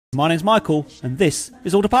My name's Michael, and this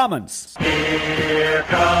is All Departments. Here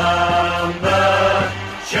come the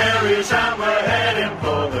cherries, and we're heading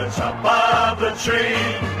for the top of the tree.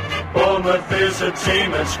 Bournemouth is a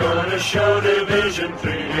team that's going to show Division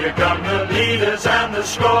 3. Here come the leaders and the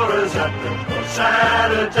scorers at the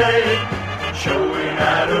Saturday, showing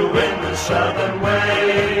how to win the Southern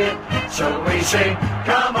way. So we sing,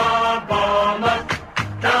 come on Bournemouth,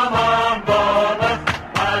 come on Bournemouth.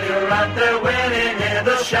 While you're out there winning, hear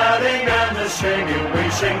the shouting and the singing. We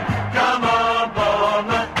sing, come on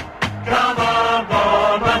Bournemouth, come on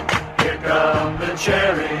Bournemouth. Here come the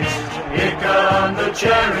cherries, here come the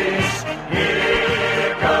cherries,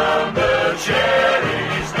 here come the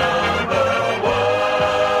cherries, number one.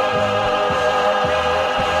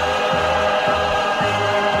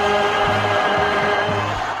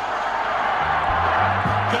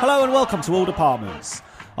 Hello and welcome to All Departments.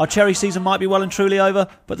 Our cherry season might be well and truly over,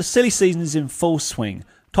 but the silly season is in full swing.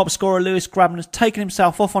 Top scorer Lewis Grabban has taken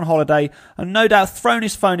himself off on holiday and no doubt thrown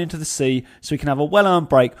his phone into the sea so he can have a well-earned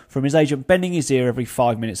break from his agent bending his ear every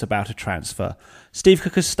 5 minutes about a transfer. Steve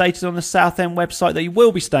Cook has stated on the Southend website that he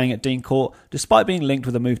will be staying at Dean Court despite being linked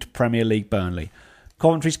with a move to Premier League Burnley.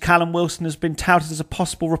 Coventry's Callum Wilson has been touted as a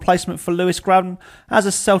possible replacement for Lewis Grabban, as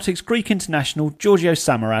has Celtic's Greek international Georgios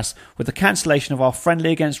Samaras, with the cancellation of our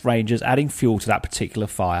friendly against Rangers adding fuel to that particular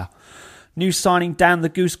fire. New signing Dan the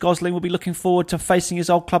Goose Gosling will be looking forward to facing his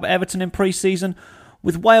old club Everton in pre-season,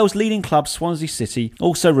 with Wales' leading club Swansea City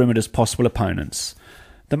also rumoured as possible opponents.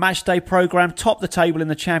 The matchday programme topped the table in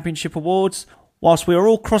the Championship Awards, whilst we are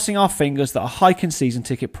all crossing our fingers that a hike in season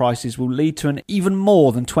ticket prices will lead to an even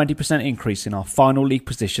more than 20% increase in our final league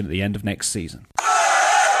position at the end of next season.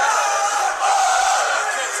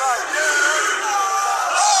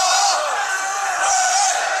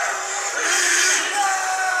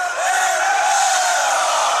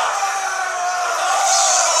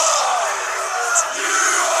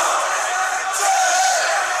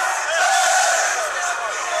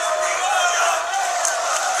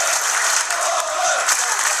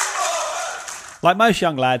 Like most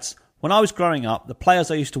young lads, when I was growing up, the players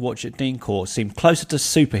I used to watch at Dean Court seemed closer to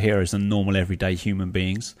superheroes than normal everyday human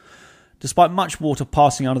beings. Despite much water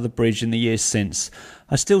passing under the bridge in the years since,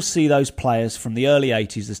 I still see those players from the early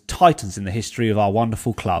 80s as titans in the history of our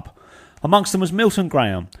wonderful club. Amongst them was Milton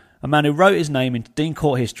Graham, a man who wrote his name into Dean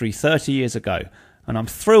Court history 30 years ago, and I'm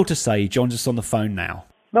thrilled to say he joins us on the phone now.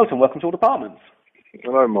 Milton, welcome to All Departments.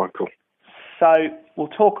 Hello, Michael. So we'll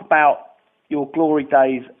talk about your glory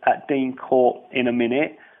days at Dean Court in a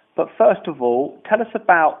minute. But first of all, tell us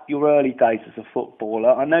about your early days as a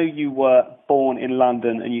footballer. I know you were born in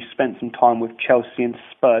London and you spent some time with Chelsea and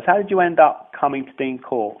Spurs. How did you end up coming to Dean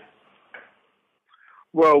Court?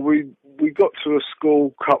 Well, we got to a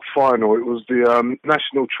school cup final. It was the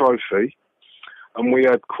national trophy, and we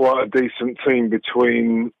had quite a decent team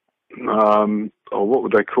between, what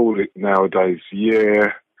would they call it nowadays?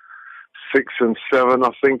 Year 6 and 7, I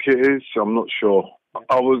think it is. I'm not sure.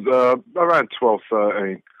 I was around 12,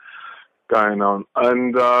 13 going on.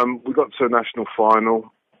 And we got to a national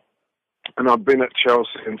final. And I'd been at Chelsea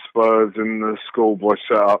and Spurs in the schoolboy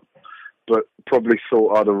setup, but probably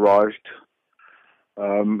thought I'd arrived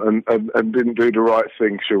and didn't do the right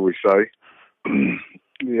thing, shall we say.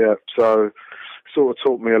 Yeah, so sort of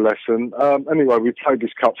taught me a lesson. Anyway, we played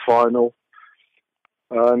this cup final.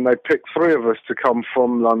 And they picked 3 of us to come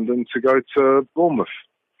from London to go to Bournemouth,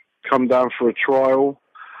 come down for a trial.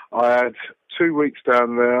 I had 2 weeks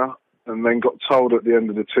down there and then got told at the end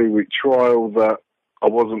of the 2-week trial that I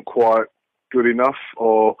wasn't quite good enough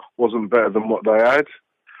or wasn't better than what they had.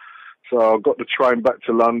 So I got the train back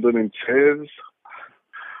to London in tears.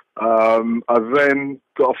 I then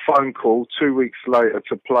got a phone call 2 weeks later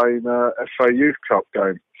to play in a FA Youth Cup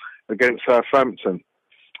game against Southampton.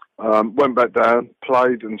 Went back down,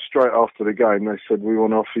 played, and straight after the game they said, we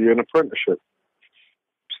want to offer you an apprenticeship.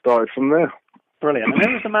 Started from there. Brilliant. And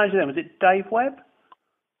who was the manager then? Was it Dave Webb?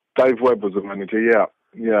 Dave Webb was the manager, yeah.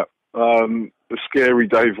 The scary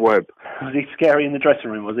Dave Webb. Was he scary in the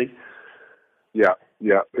dressing room, was he? Yeah.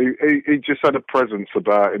 He just had a presence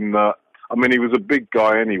about him that, he was a big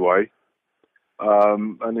guy anyway,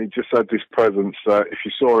 and he just had this presence that if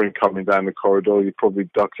you saw him coming down the corridor, you'd probably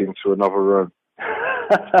duck into another room.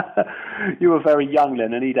 You were very young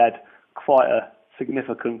then, and he'd had quite a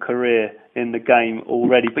significant career in the game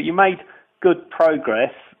already. But you made good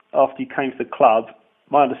progress after you came to the club.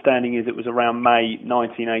 My understanding is it was around May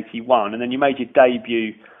 1981, and then you made your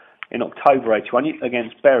debut in October 81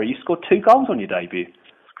 against Bury. You scored 2 goals on your debut.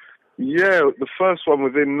 Yeah, the first one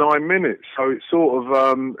within 9 minutes. So it sort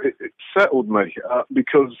of it settled me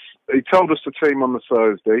because he told us the team on the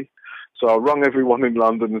Thursday. So I rung everyone in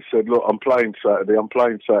London and said, look, I'm playing Saturday,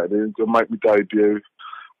 and I'll make my debut.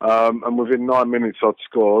 And within 9 minutes I'd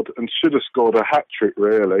scored, and should have scored a hat-trick,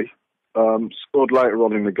 really. Scored later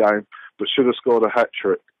on in the game, but should have scored a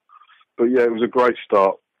hat-trick. But yeah, it was a great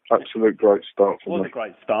start. Absolute great start for me. It was a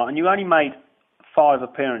great start, and you only made 5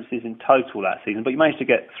 appearances in total that season, but you managed to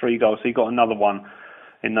get 3 goals, so you got another one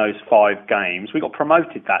in those 5 games. We got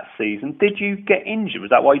promoted that season. Did you get injured? Was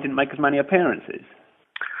that why you didn't make as many appearances?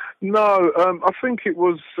 No, I think it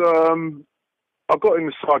was... I got in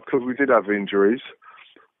the side because we did have injuries,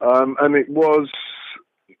 and it was,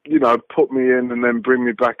 put me in and then bring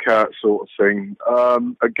me back out sort of thing.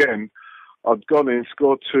 Again, I'd gone in,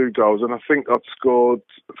 scored 2 goals, and I think I'd scored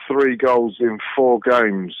 3 goals in 4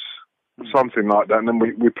 games, something like that. And then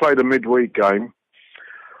we played a midweek game.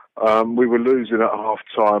 We were losing at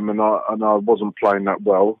half-time, and I wasn't playing that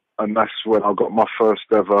well. And that's when I got my first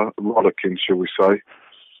ever rollicking, shall we say.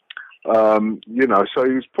 So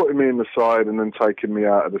he was putting me in the side and then taking me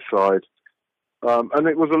out of the side. And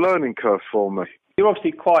it was a learning curve for me. You're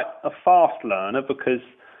obviously quite a fast learner, because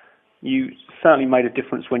you certainly made a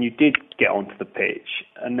difference when you did get onto the pitch.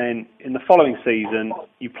 And then in the following season,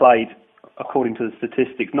 you played, according to the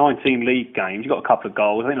statistics, 19 league games. You got a couple of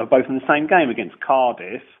goals. I think they were both in the same game against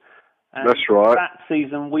Cardiff. And that's right. That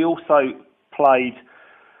season, we also played,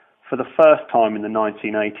 for the first time in the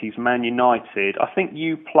 1980s, Man United. I think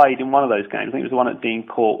you played in one of those games. I think it was the one at Dean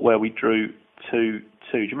Court where we drew 2-2.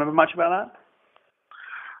 Do you remember much about that?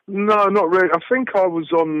 No, not really. I think I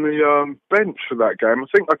was on the bench for that game. I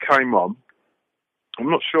think I came on. I'm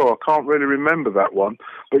not sure. I can't really remember that one.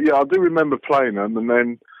 But yeah, I do remember playing them, and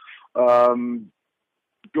then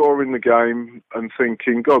drawing the game and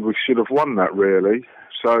thinking, God, we should have won that, really.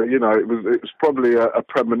 So, it was probably a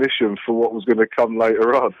premonition for what was going to come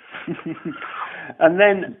later on. And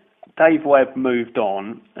then Dave Webb moved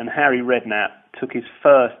on, and Harry Redknapp took his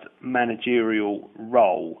first managerial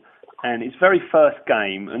role. And his very first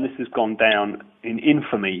game, and this has gone down in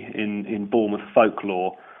infamy in Bournemouth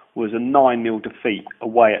folklore, was a 9-0 defeat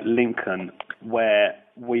away at Lincoln, where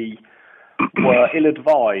we were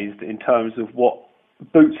ill-advised in terms of what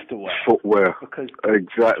boots to wear. Footwear. Because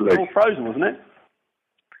exactly. It was all frozen, wasn't it?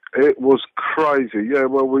 It was crazy. Yeah,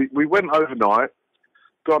 well, we went overnight,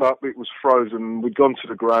 got up, it was frozen. We'd gone to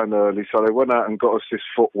the ground early, so they went out and got us this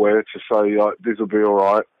footwear to say, this will be all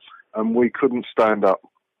right. And we couldn't stand up.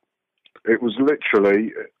 It was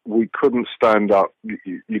literally, we couldn't stand up.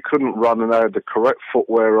 You couldn't run, and they had the correct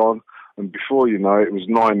footwear on. And before you know it, it was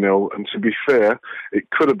 9-0. And to be fair,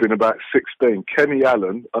 it could have been about 16. Kenny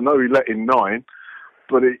Allen, I know he let in 9,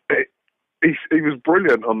 but he was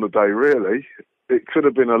brilliant on the day, really. It could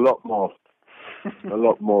have been a lot more. A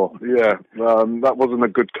lot more, yeah. That wasn't a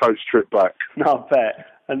good coach trip back. No, I bet.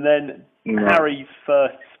 And then Harry's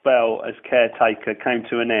first spell as caretaker came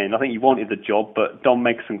to an end. I think he wanted the job, but Don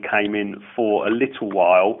Megson came in for a little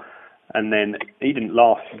while, and then he didn't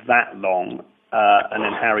last that long, and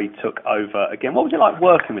then Harry took over again. What was it like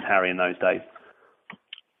working with Harry in those days?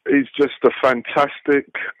 He's just a fantastic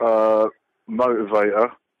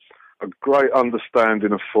motivator, a great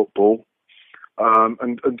understanding of football,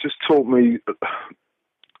 and just taught me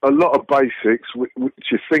a lot of basics, which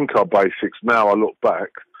you think are basics now I look back.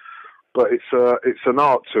 But it's an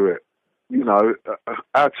art to it,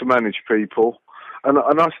 how to manage people, and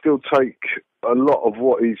I still take a lot of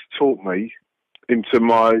what he's taught me into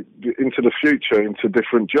the future, into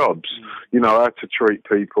different jobs. How to treat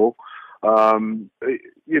people.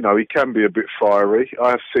 He can be a bit fiery. I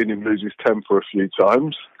have seen him lose his temper a few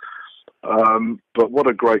times, but what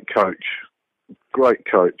a great coach! Great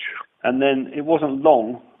coach. And then it wasn't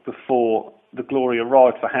long before the glory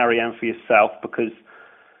arrived for Harry and for yourself, because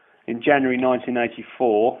in January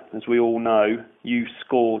 1984, as we all know, you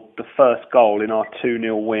scored the first goal in our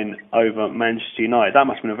 2-0 win over Manchester United. That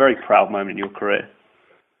must have been a very proud moment in your career.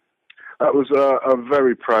 That was a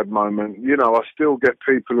very proud moment. I still get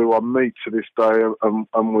people who I meet to this day and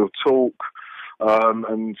we'll talk,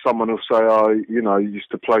 and someone will say, you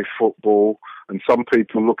used to play football, and some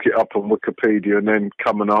people look it up on Wikipedia and then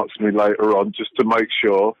come and ask me later on just to make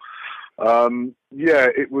sure.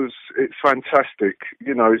 It's fantastic.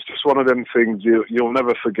 It's just one of them things you'll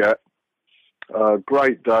never forget.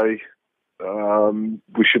 Great day.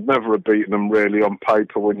 We should never have beaten them really on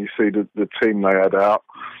paper when you see the team they had out.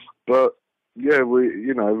 But yeah,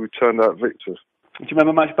 we turned out victors. Do you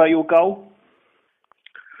remember much about your goal?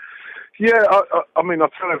 Yeah, I mean, I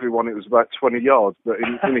tell everyone it was about 20 yards, but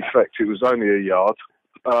in effect it was only a yard.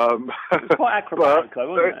 It was quite acrobatic though,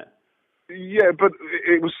 wasn't it? Yeah, but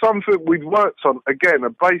it was something we'd worked on. Again, a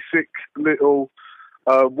basic little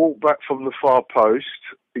walk back from the far post,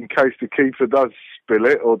 in case the keeper does spill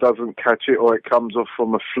it or doesn't catch it or it comes off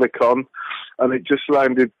from a flick on, and it just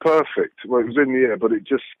landed perfect. Well, it was in the air, but it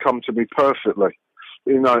just come to me perfectly.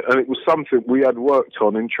 And it was something we had worked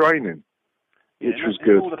on in training, which was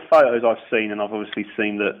good. All the photos I've seen, and I've obviously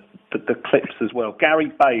seen the clips as well,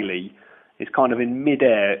 Gary Bailey is kind of in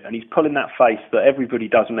mid-air, and he's pulling that face that everybody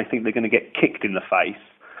does when they think they're going to get kicked in the face.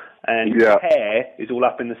 And your hair is all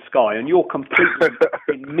up in the sky, and you're completely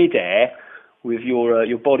in mid-air with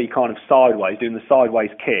your body kind of sideways, doing the sideways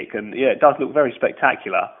kick. And, yeah, it does look very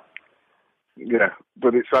spectacular. Yeah,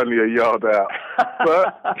 but it's only a yard out.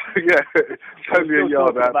 But, yeah, it's only a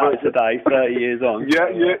yard out. About it today, 30 years on.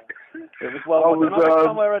 Yeah. It was well. I read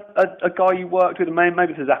somewhere a guy you worked with,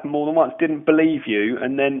 maybe this has happened more than once, didn't believe you,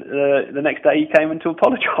 and then the next day he came in to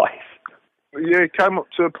apologise. Yeah, he came up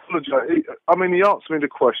to apologise. He asked me the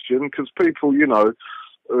question because people, who know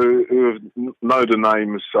the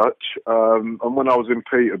name as such, and when I was in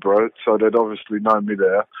Peterborough, so they'd obviously known me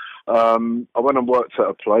there. I went and worked at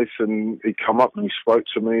a place, and he come up and he spoke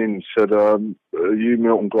to me and said, "Are you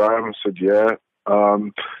Milton Graham?" I said, "Yeah."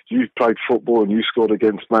 You've played football and you scored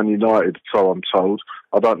against Man United, so I'm told.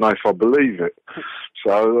 I don't know if I believe it.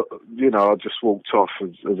 So, I just walked off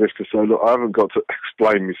as if to say, look, I haven't got to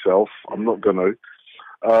explain myself. I'm not going to.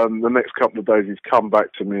 The next couple of days, he's come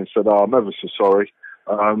back to me and said, I'm ever so sorry.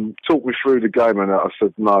 Talk me through the game. And I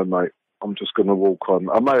said, no, mate, I'm just going to walk on.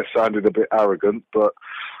 I may have sounded a bit arrogant, but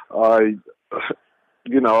I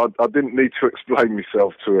didn't need to explain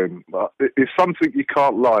myself to him. It's something you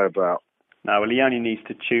can't lie about. No, well, he only needs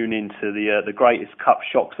to tune into the greatest cup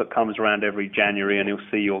shocks that comes around every January, and he'll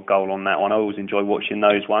see your goal on that one. I always enjoy watching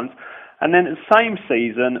those ones. And then the same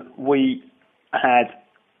season, we had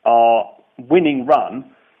our winning run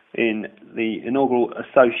in the inaugural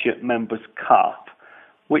Associate Members' Cup,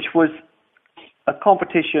 which was a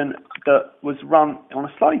competition that was run on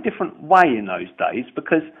a slightly different way in those days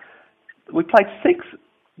because we played 6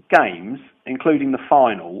 games, including the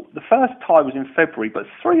final. The first tie was in February, but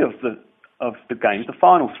 3 of the games, the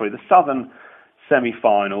final 3, the Southern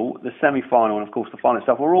semi-final, the semi-final, and of course the final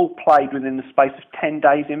itself, were all played within the space of 10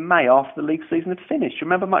 days in May after the league season had finished. Do you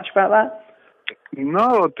remember much about that?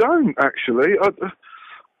 No, I don't, actually.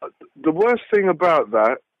 The worst thing about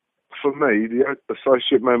that, for me, the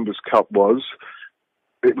Associate Members' Cup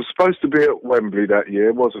it was supposed to be at Wembley that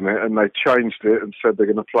year, wasn't it? And they changed it and said they're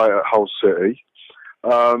going to play it at Hull City.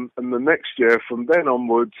 And the next year, from then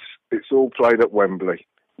onwards, it's all played at Wembley.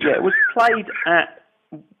 Yeah, it was played at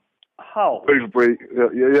Hull. Boothbury,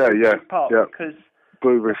 yeah. Because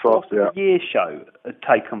Boothbury Farm, the year show had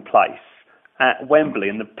taken place at Wembley,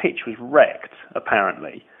 and the pitch was wrecked,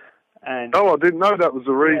 apparently. And I didn't know that was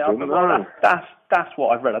the reason. Yeah, that's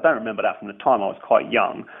what I've read. I don't remember that from the time I was quite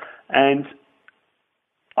young. And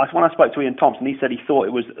when I spoke to Ian Thompson, he said he thought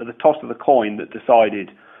it was the toss of the coin that decided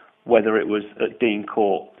whether it was at Dean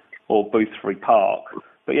Court or Boothbury Park.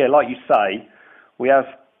 But yeah, like you say, we have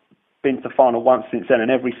been to the final once since then, and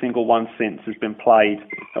every single one since has been played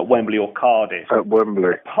at Wembley or Cardiff. At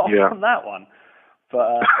Wembley, apart from that one.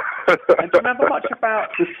 But and do you remember much about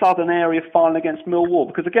the Southern area final against Millwall?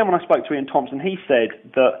 Because again, when I spoke to Ian Thompson, he said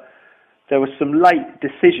that there were some late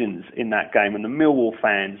decisions in that game, and the Millwall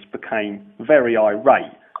fans became very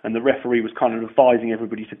irate, and the referee was kind of advising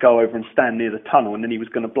everybody to go over and stand near the tunnel, and then he was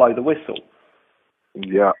going to blow the whistle.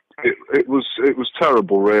 Yeah, it was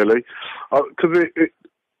terrible, really, because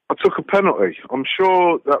I took a penalty. I'm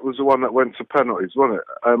sure that was the one that went to penalties, wasn't it?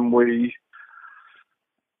 And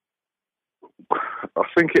I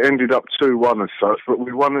think it ended up 2-1 as such, but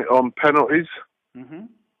we won it on penalties. Mm-hmm.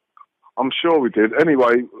 I'm sure we did.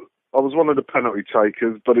 Anyway, I was one of the penalty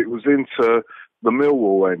takers, but it was into the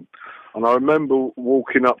Millwall end. And I remember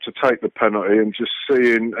walking up to take the penalty and just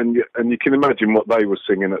seeing, and you can imagine what they were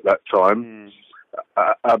singing at that time,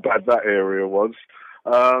 how bad that area was.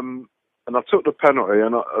 And I took the penalty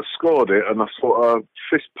and I scored it, and I saw a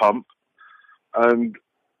fist pump, and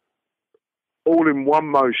all in one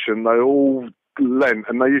motion, they all leant,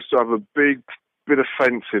 and they used to have a big bit of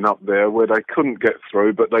fencing up there where they couldn't get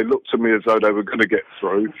through, but they looked to me as though they were going to get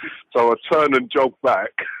through. So I turned and jogged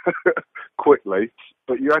back quickly,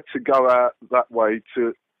 but you had to go out that way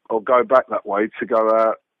or go back that way to go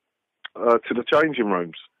out to the changing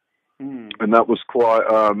rooms. And that was quite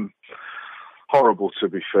horrible, to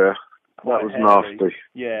be fair. That was nasty.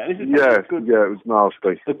 Yeah, it was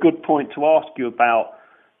nasty. A good point to ask you about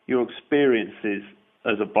your experiences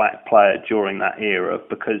as a black player during that era,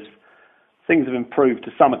 because things have improved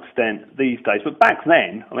to some extent these days. But back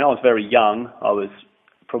then, I was very young. I was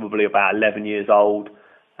probably about 11 years old,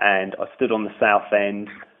 and I stood on the South End,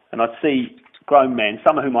 and I'd see grown men,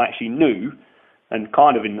 some of whom I actually knew, and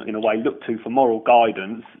kind of in a way looked to for moral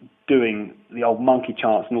guidance, doing the old monkey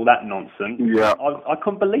chants and all that nonsense. Yeah. I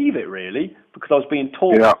couldn't believe it, really, because I was being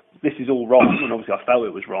taught this is all wrong, and obviously I felt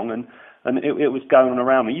it was wrong, and it was going on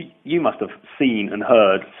around me. You must have seen and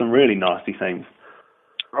heard some really nasty things.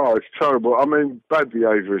 Oh, it's terrible. I mean, bad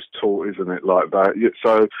behaviour is taught, isn't it, like that?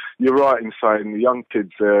 So you're right in saying the young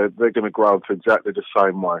kids, they're going to grow up exactly the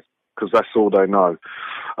same way, because that's all they know.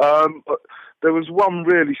 There was one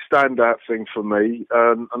really standout thing for me,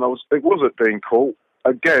 and it was at Dean Court.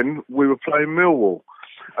 Again, we were playing Millwall,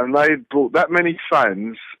 and they had brought that many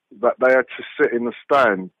fans that they had to sit in the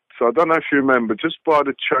stand. So I don't know if you remember, just by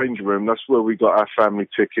the change room, that's where we got our family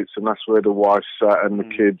tickets, and that's where the wife sat and the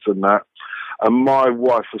kids and that. And my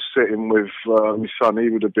wife was sitting with my son. He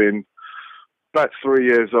would have been about 3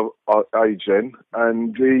 years of age then,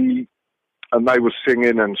 and they were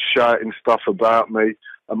singing and shouting stuff about me.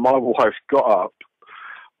 And my wife got up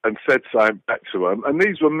and said something back to them. And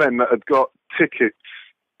these were men that had got tickets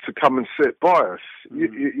to come and sit by us,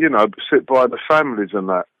 you know, sit by the families and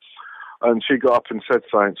that. And she got up and said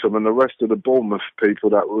something to them, and the rest of the Bournemouth people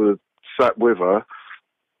that were sat with her,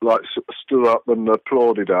 like, stood up and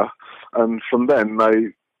applauded her. And from then,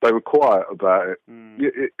 they were quiet about it.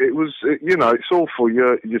 It was, you know, it's awful.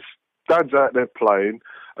 Your dad's out there playing,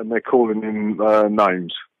 and they're calling him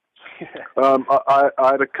names. I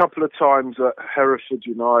had a couple of times at Hereford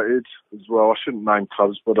United as well. I shouldn't name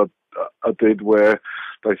clubs, but I did, where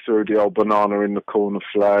they threw the old banana in the corner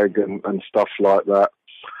flag and stuff like that.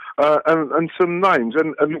 And some names.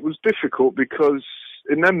 And it was difficult because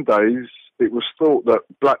in them days, it was thought that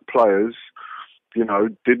black players, you know,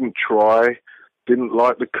 didn't try, didn't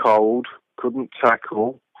like the cold, couldn't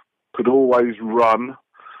tackle, could always run.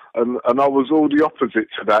 And I was all the opposite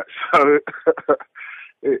to that. So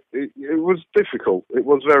it was difficult. It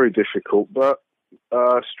was very difficult, but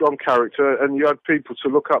strong character. And you had people to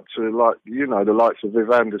look up to, like, you know, the likes of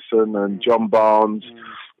Viv Anderson and John Barnes,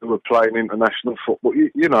 who were playing international football.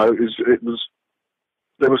 You know, it was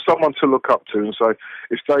there was someone to look up to and say,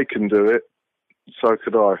 if they can do it, so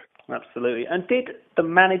could I. Absolutely. And did the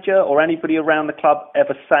manager or anybody around the club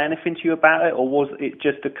ever say anything to you about it, or was it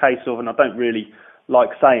just a case of, and I don't really like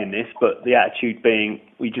saying this, but the attitude being,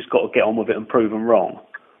 we just got to get on with it and prove them wrong?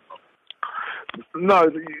 No,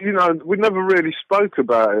 you know, we never really spoke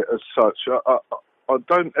about it as such. I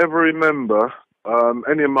don't ever remember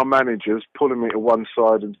any of my managers pulling me to one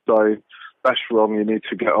side and saying, that's wrong, you need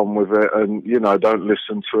to get on with it, and, you know, don't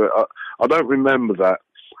listen to it. I don't remember that.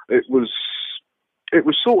 It was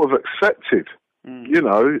sort of accepted. You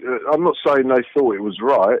know, I'm not saying they thought it was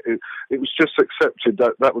right. It was just accepted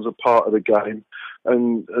that was a part of the game,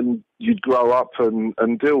 and you'd grow up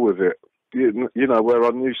and deal with it. You know, where I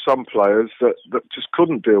knew some players that just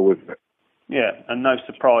couldn't deal with it. Yeah, and no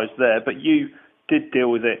surprise there. But you did deal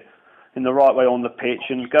with it in the right way on the pitch,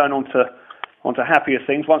 and going on to happier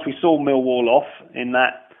things. Once we saw Millwall off in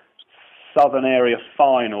that Southern Area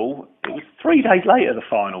final, it was 3 days later the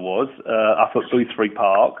final was, up at Boothbury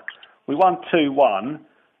Park. We won 2-1.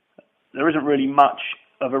 There isn't really much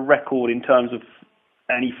of a record in terms of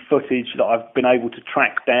any footage that I've been able to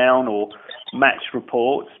track down or match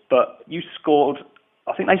reports, but you scored,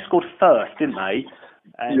 I think they scored first, didn't they?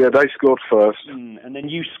 Yeah, they scored first. And then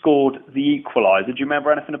you scored the equaliser. Do you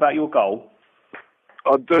remember anything about your goal?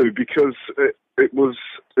 I do, because it would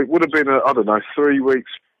have been, 3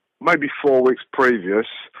 weeks, maybe 4 weeks previous.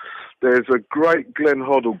 There's a great Glenn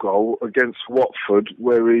Hoddle goal against Watford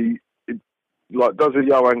where he like does a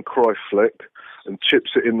Johan Cruyff flick and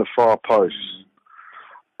chips it in the far post.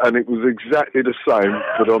 And it was exactly the same,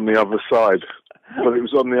 but on the other side. But it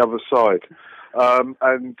was on the other side.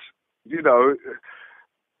 And, you know,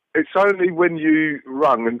 it's only when you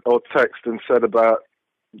rung or text and said about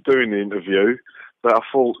doing the interview that I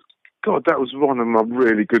thought, God, that was one of my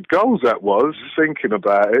really good goals, that was, thinking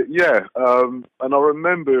about it. Yeah. And I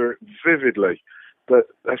remember it vividly.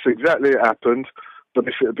 That's exactly it happened. But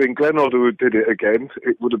if it had been Glenn Hoddle who did it again,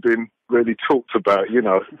 it would have been really talked about, you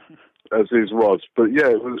know, as his was. But yeah,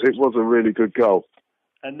 it was a really good goal.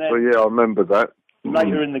 And then, so yeah, I remember that.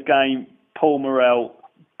 Later in the game, Paul Morrell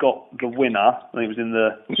got the winner. I think it was in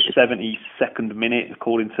the 72nd minute,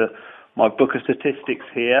 according to my book of statistics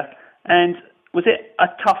here. And was it a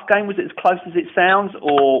tough game? Was it as close as it sounds,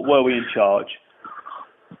 or were we in charge?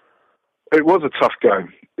 It was a tough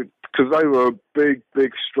game, because they were a big,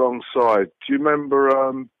 strong side. Do you remember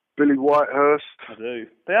Billy Whitehurst? I do.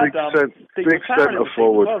 They had big centre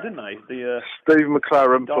forward, well, didn't they? Steve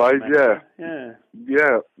McLaren played,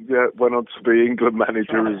 yeah. Went on to be England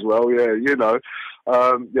manager as well, yeah, you know.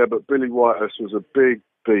 But Billy Whitehurst was a big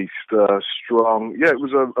beast, strong. Yeah, it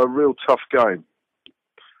was a real tough game.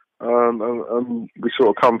 and we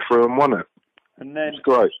sort of come through and won it. And then, it's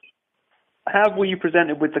great. How were you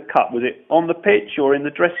presented with the cup? Was it on the pitch or in the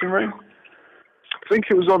dressing room? I think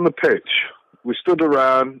it was on the pitch. We stood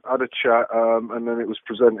around, had a chat, and then it was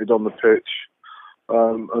presented on the pitch,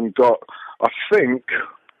 and got.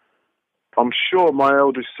 I'm sure my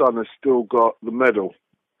eldest son has still got the medal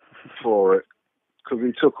for it, because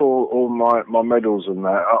he took all my medals and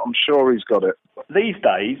that. I'm sure he's got it. These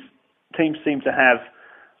days, teams seem to have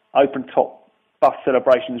open-top bus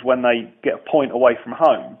celebrations when they get a point away from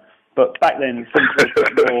home. But back then, things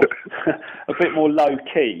were a bit more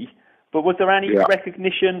low-key. But was there any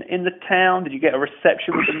recognition in the town? Did you get a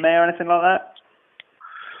reception with the mayor or anything like that?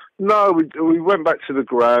 No, we went back to the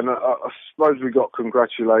ground. I suppose we got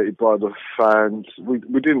congratulated by the fans.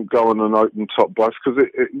 We didn't go on an open-top bus because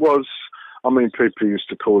it was. I mean, people used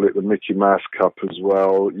to call it the Mickey Mouse Cup as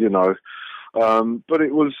well, you know. But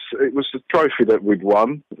it was the trophy that we'd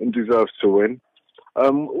won and deserved to win.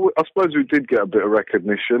 I suppose we did get a bit of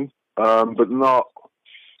recognition, but not,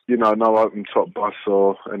 you know, no open-top bus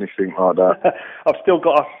or anything like that. I've still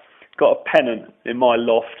got a pennant in my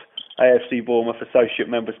loft. AFC Bournemouth Associate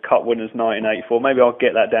Members Cup Winners 1984. Maybe I'll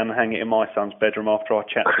get that down and hang it in my son's bedroom after I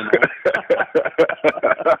chat to him.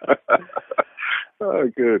 Oh,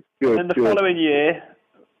 good. And then the following year,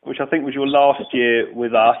 which I think was your last year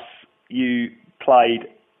with us, you played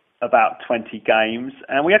about 20 games,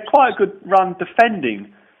 and we had quite a good run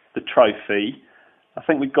defending the trophy. I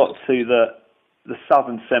think we got to the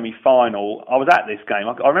Southern semi-final. I was at this game.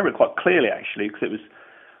 I remember it quite clearly, actually, because it was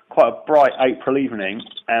quite a bright April evening,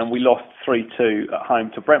 and we lost 3-2 at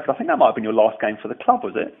home to Brentford. I think that might have been your last game for the club,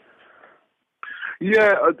 was it?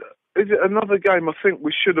 Yeah, is it another game I think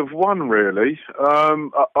we should have won, really?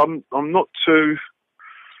 I'm not too...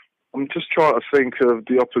 I'm just trying to think of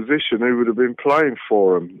the opposition who would have been playing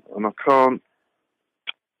for him, and I can't...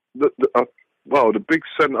 The big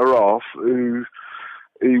centre-half,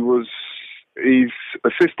 he's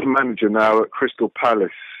assistant manager now at Crystal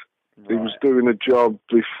Palace. Right. He was doing a job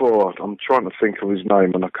before. I'm trying to think of his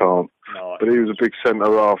name and I can't. No. But he was a big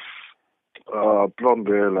centre-half, blonde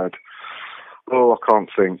hair lad. Oh, I can't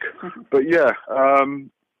think. But yeah, I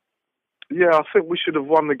think we should have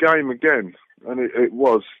won the game again. And it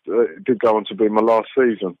did go on to be my last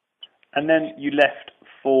season. And then you left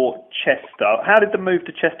for Chester. How did the move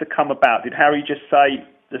to Chester come about? Did Harry just say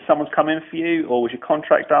that someone's come in for you, or was your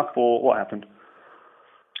contract up, or what happened?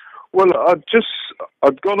 Well,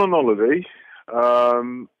 I'd gone on holiday,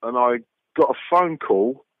 and I got a phone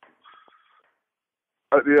call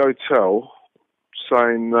at the hotel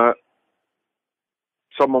saying that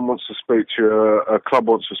someone wants to speak to you, a club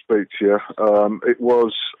wants to speak to you.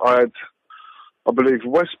 I believe,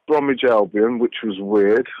 West Bromwich Albion, which was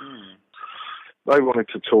weird. They wanted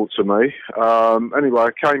to talk to me. Anyway,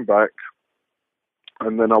 I came back,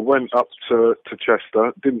 and then I went up to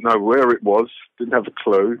Chester. Didn't know where it was, didn't have a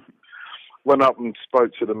clue. Went up and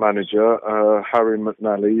spoke to the manager, Harry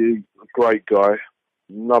Redknapp, a great guy,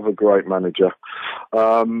 another great manager,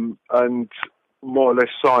 and more or less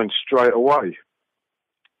signed straight away.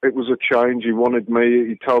 It was a change. He wanted me.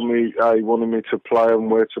 He told me he wanted me to play and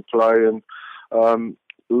where to play, and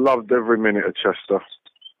loved every minute of Chester.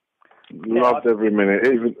 Loved every minute,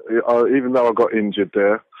 even though I got injured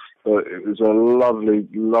there. But it was a lovely,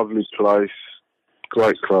 lovely place.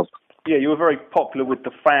 Great club. Yeah, you were very popular with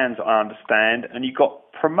the fans, I understand, and you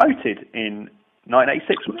got promoted in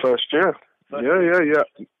 1986. The first year. Yeah.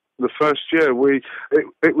 The first year,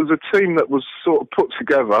 it was a team that was sort of put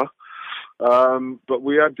together, but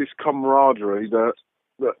we had this camaraderie that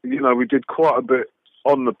you know, we did quite a bit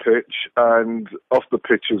on the pitch and off the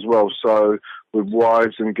pitch as well. So with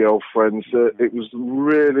wives and girlfriends, it was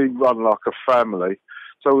really run like a family.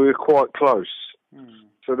 So we were quite close.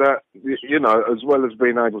 So that, you know, as well as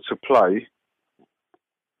being able to play,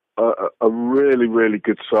 a really, really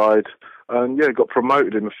good side. And yeah, got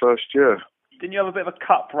promoted in the first year. Didn't you have a bit of a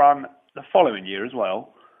cup run the following year as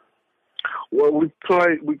well? Well, we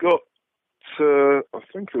got to, I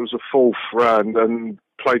think it was a fourth round, and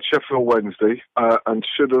played Sheffield Wednesday, and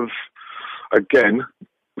should have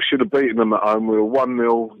beaten them at home. We were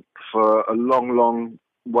 1-0 for a long, long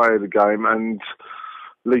way of the game, and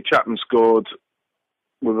Lee Chapman scored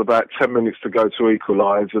with about 10 minutes to go to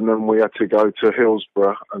equalise, and then we had to go to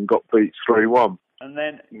Hillsborough and got beat 3-1. And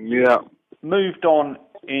then moved on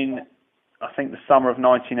in, I think, the summer of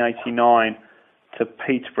 1989 to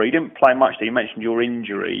Peterborough. You didn't play much there. You mentioned your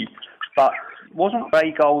injury, but wasn't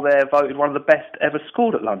a goal there voted one of the best ever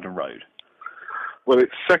scored at London Road? Well,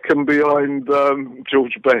 it's second behind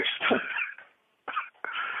George Best.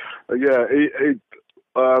 Yeah,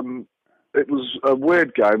 it was a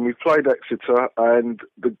weird game. We played Exeter, and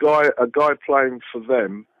a guy playing for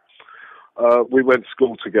them, we went to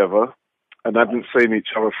school together and hadn't seen each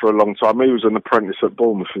other for a long time. He was an apprentice at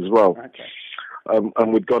Bournemouth as well. Okay.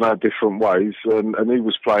 And we'd gone our different ways, and he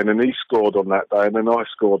was playing, and he scored on that day, and then I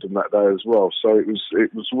scored on that day as well. So it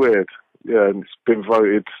was weird. Yeah, and it's been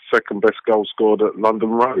voted second best goal scored at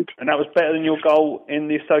London Road. And that was better than your goal in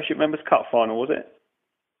the Associate Members' Cup final, was it?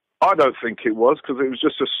 I don't think it was, because it was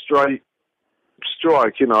just a straight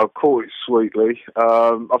strike, I caught it sweetly.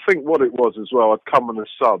 I think what it was as well, I'd come on a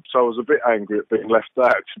sub, so I was a bit angry at being left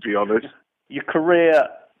out, to be honest. Your career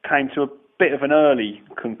came to a bit of an early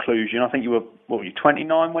conclusion. I think you were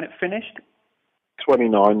 29 when it finished?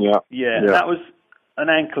 29, yeah. Yeah, and that was an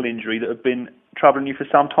ankle injury that had been troubling you for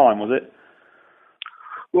some time, was it?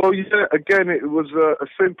 Well, yeah, again, it was a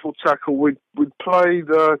simple tackle. We'd played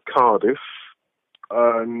Cardiff,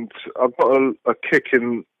 and I've got a kick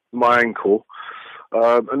in my ankle.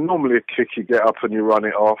 And normally a kick, you get up and you run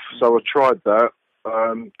it off. So I tried that,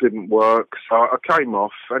 didn't work. So I came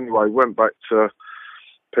off. Anyway, went back to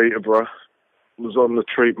Peterborough, was on the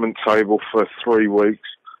treatment table for 3 weeks.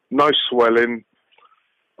 No swelling,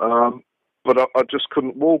 but I just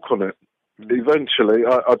couldn't walk on it. Eventually,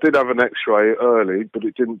 I did have an x-ray early, but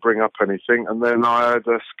it didn't bring up anything. And then I had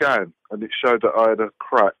a scan, and it showed that I had a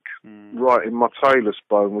crack right in my talus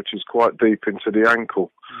bone, which is quite deep into the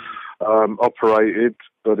ankle. Operated,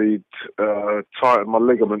 but he'd tightened my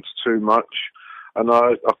ligaments too much, and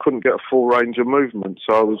I couldn't get a full range of movement,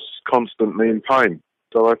 so I was constantly in pain.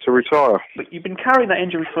 So I had to retire. But you've been carrying that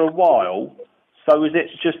injury for a while, so is it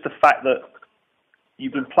just the fact that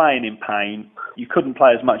you've been playing in pain, you couldn't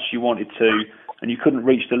play as much as you wanted to, and you couldn't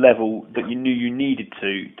reach the level that you knew you needed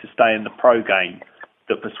to stay in the pro game,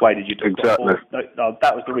 that persuaded you to Exactly.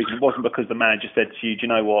 That was the reason. It wasn't because the manager said to you, do you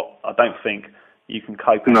know what, I don't think you can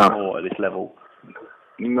cope anymore at this level.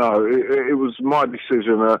 No, it was my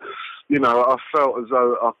decision. I felt as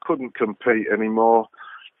though I couldn't compete anymore.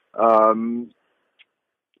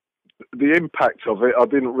 The impact of it, I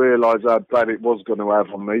didn't realise how bad it was going to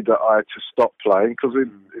have on me, that I had to stop playing, because it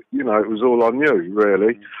was all I knew,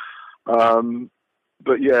 really.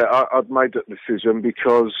 But yeah, I'd made that decision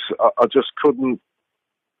because I just couldn't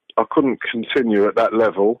continue at that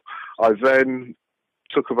level. I then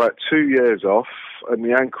took about 2 years off, and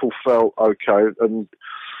the ankle felt okay. And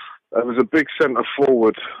there was a big centre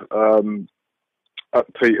forward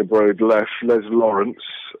at Peterborough who'd left, Les Lawrence,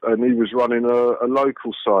 and he was running a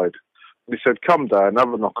local side. And he said, "Come down,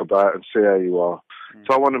 have a knockabout, and see how you are."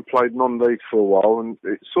 So I went and played non-league for a while, and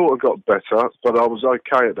it sort of got better, but I was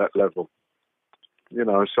okay at that level.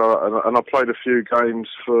 So and I played a few games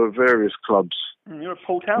for various clubs. You were at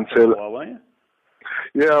Paul Town for a while, weren't you?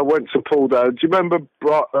 Yeah, I went to Paul Down. Do you remember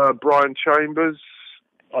Brian Chambers?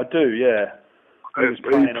 I do, yeah. He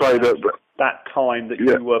played at that time that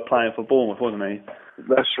you were playing for Bournemouth, wasn't he?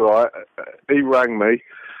 That's right. He rang me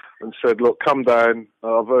and said, "Look, come down.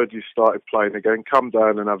 I've heard you started playing again. Come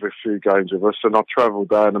down and have a few games with us." And I travelled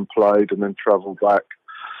down and played, and then travelled back.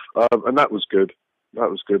 And that was good.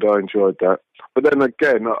 That was good. I enjoyed that. But then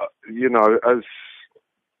again, as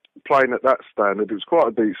playing at that standard, it was quite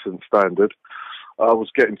a decent standard. I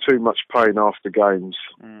was getting too much pain after games.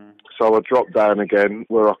 So I dropped down again,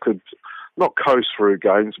 where I could not coast through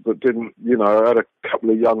games, but didn't, I had a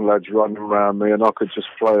couple of young lads running around me, and I could just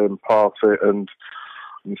play and pass it, and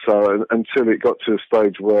so until it got to a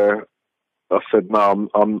stage where I said, "No,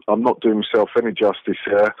 I'm not doing myself any justice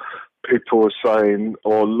here." People were saying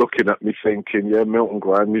or looking at me thinking, "Yeah, Milton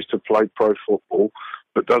Graham used to play pro football,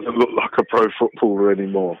 but doesn't look like a pro footballer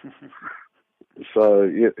anymore." So,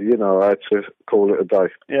 I had to call it a day.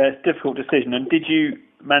 Yeah, it's a difficult decision. And did you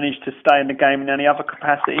manage to stay in the game in any other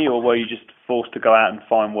capacity, or were you just forced to go out and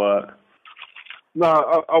find work?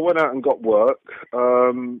 No, I went out and got work.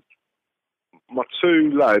 My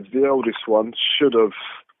two lads, the oldest one, should have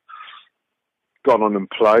gone on and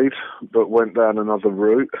played, but went down another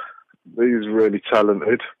route. He's really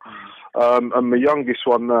talented. And my youngest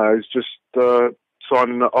one now is just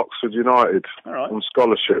signing at Oxford United on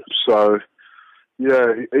scholarship. So,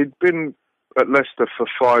 yeah, he'd been at Leicester for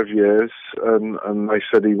 5 years, and they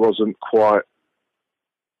said he wasn't quite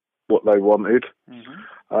what they wanted.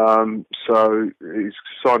 So he's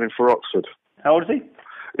signing for Oxford. How old is he?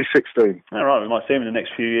 He's 16. All right, we might see him in the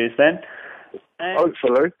next few years then. And,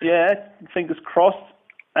 hopefully. Yeah, fingers crossed.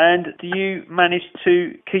 And do you manage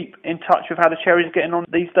to keep in touch with how the Cherries are getting on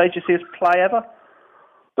these days? Do you see us play ever?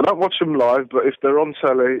 I don't watch them live, but if they're on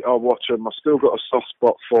telly, I'll watch them. I've still got a soft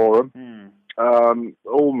spot for them.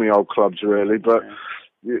 All my old clubs, really, but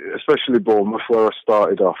especially Bournemouth, where I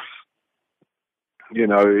started off.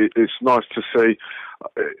 it's nice to see.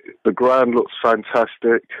 The ground looks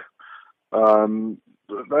fantastic.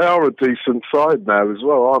 They are a decent side now as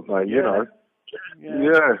well, aren't they? Yeah,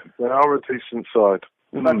 they are a decent side.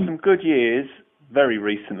 We've had some good years very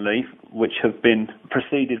recently, which have been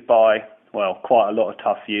preceded by, quite a lot of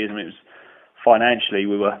tough years. I mean, it was financially,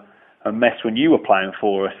 we were a mess when you were playing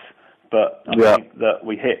for us, but I think that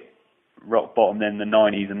we hit rock bottom then in the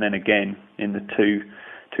 90s and then again in the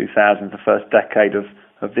 2000s, the first decade of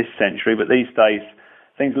this century. But these days,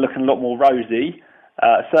 things are looking a lot more rosy,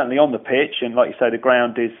 certainly on the pitch. And like you say, the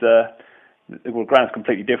ground is, the ground's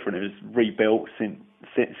completely different. It was rebuilt since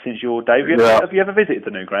your day. Have you ever visited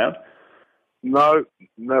the new ground? No,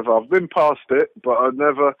 never. I've been past it, but I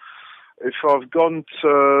never. If I've gone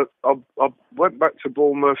to, I went back to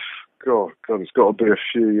Bournemouth. God, it's got to be a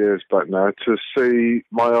few years back now to see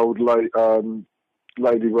my old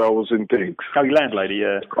lady Wells in Diggs. Oh, your landlady,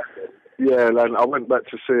 yeah. Yeah, I went back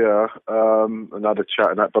to see her and had a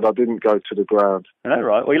chat and that, but I didn't go to the ground. Oh,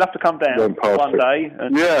 right. Well, you'll have to come down one day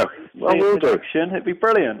and see I will do. It'd be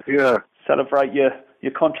brilliant. Yeah. Celebrate your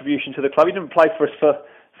contribution to the club. You didn't play for us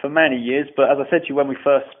for many years, but as I said to you when we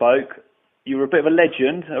first spoke, you were a bit of a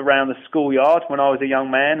legend around the schoolyard when I was a young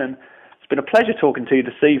man, and it's been a pleasure talking to you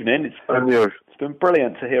this evening. It's been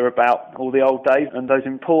brilliant to hear about all the old days and those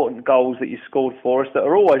important goals that you scored for us that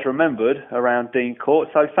are always remembered around Dean Court.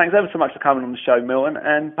 So thanks ever so much for coming on the show, Milton,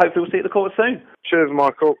 and hopefully we'll see you at the court soon. Cheers,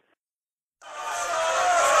 Michael.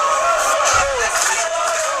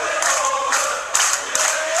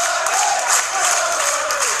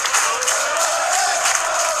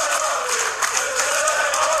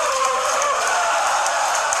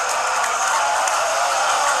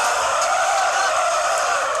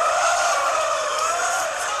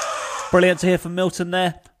 Brilliant to hear from Milton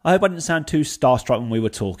there. I hope I didn't sound too starstruck when we were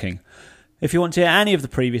talking. If you want to hear any of the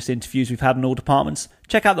previous interviews we've had in All Departments,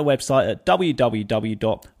 check out the website at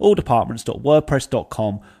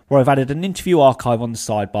www.alldepartments.wordpress.com, where I've added an interview archive on the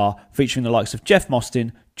sidebar featuring the likes of Jeff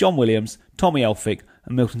Mostyn, John Williams, Tommy Elphick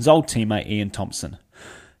and Milton's old teammate Ian Thompson.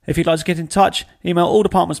 If you'd like to get in touch, email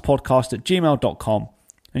alldepartmentspodcast@gmail.com,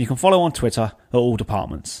 and you can follow on Twitter at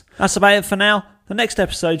alldepartments. That's about it for now. The next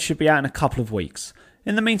episode should be out in a couple of weeks.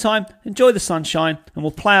 In the meantime, enjoy the sunshine, and we'll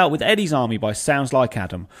play out with Eddie's Army by Sounds Like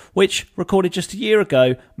Adam, which, recorded just a year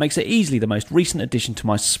ago, makes it easily the most recent addition to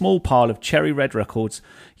my small pile of cherry red records.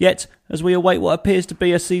 Yet, as we await what appears to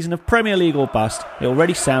be a season of Premier League or bust, it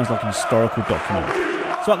already sounds like an historical document.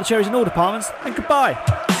 So up the cherries in all departments, and goodbye!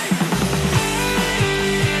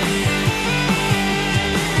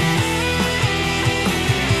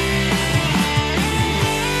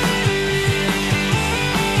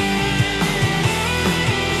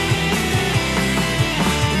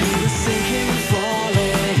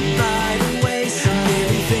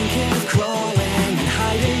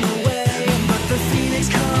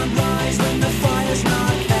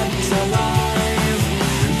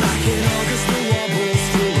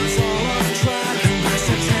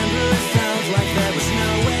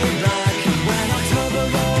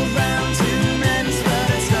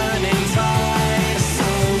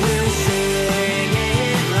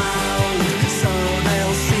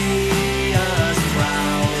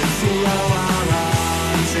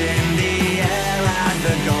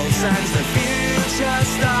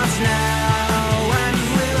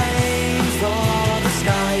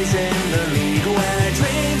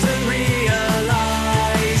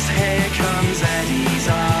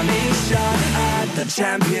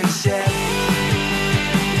 Championship.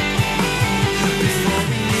 Before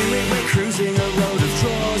we knew it, we're cruising a road of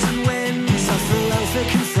draws and wins. After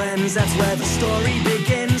Elphick and friends, that's where the story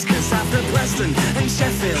begins. Cause after Preston and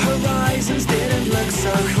Sheffield, horizons didn't look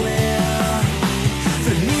so clear.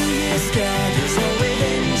 The New Year scared us all with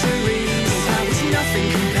injuries. That was nothing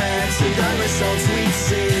compared to the results we'd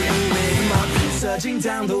see. With Mark surging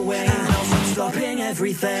down the wing, Nelson stopping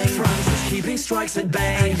everything. France was keeping strikes at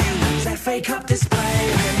bay. FA Cup display,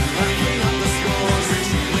 racking up the scores,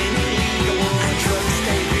 winning league awards. And Cook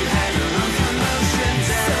State, we've had a long promotion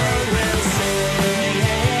day. So we'll sing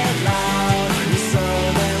it loud, so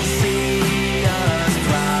they'll see us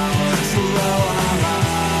proud. Throw our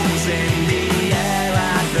arms in the air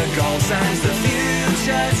at the goal signs. The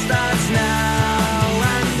future starts now,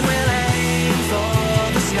 and we'll aim for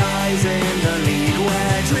the skies in the league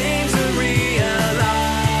where dreams are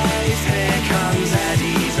realized. Here comes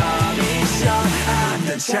Eddie's Army at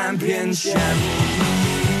the championship, and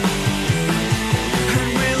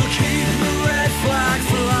we'll keep the red flag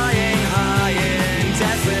flying high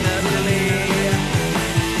indefinitely.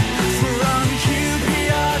 From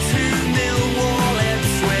QPR to Millwall,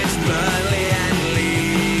 Ipswich, Burnley and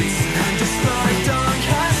Leeds, and despite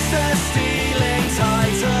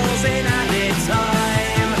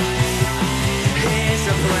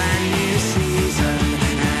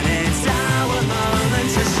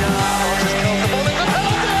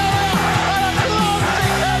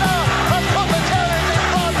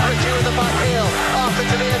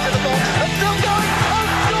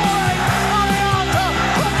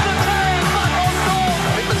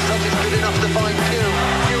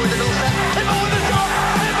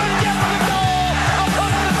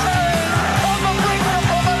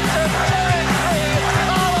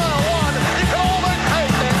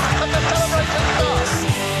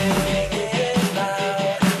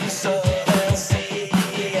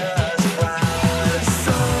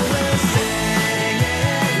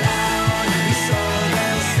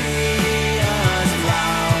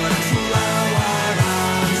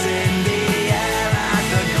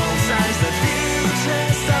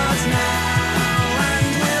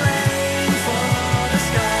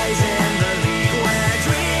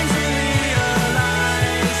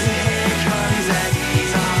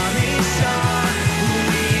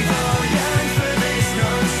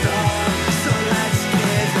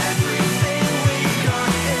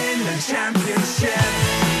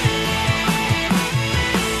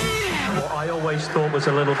was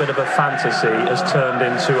a little bit of a fantasy has turned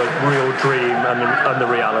into a real dream and the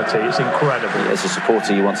reality. It's incredible. As a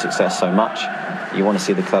supporter, you want success so much. You want to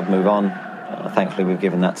see the club move on. Thankfully, we've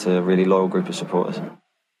given that to a really loyal group of supporters.